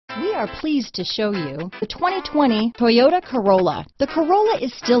We are pleased to show you the 2020 Toyota Corolla. The Corolla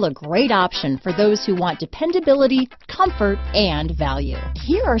is still a great option for those who want dependability, comfort, and value.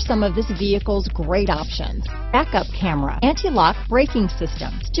 Here are some of this vehicle's great options: backup camera, anti-lock braking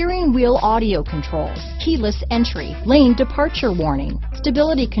system, steering wheel audio controls, keyless entry, lane departure warning,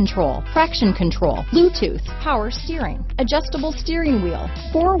 stability control, traction control, Bluetooth, power steering, adjustable steering wheel,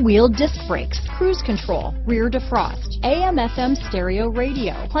 four-wheel disc brakes, cruise control, rear defrost, AM/FM stereo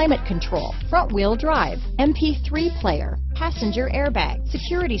radio, climate control, front-wheel drive, MP3 player, passenger airbag,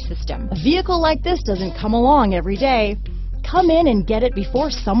 security system. A vehicle like this doesn't come along every day. Come in and get it before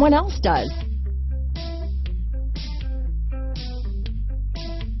someone else does.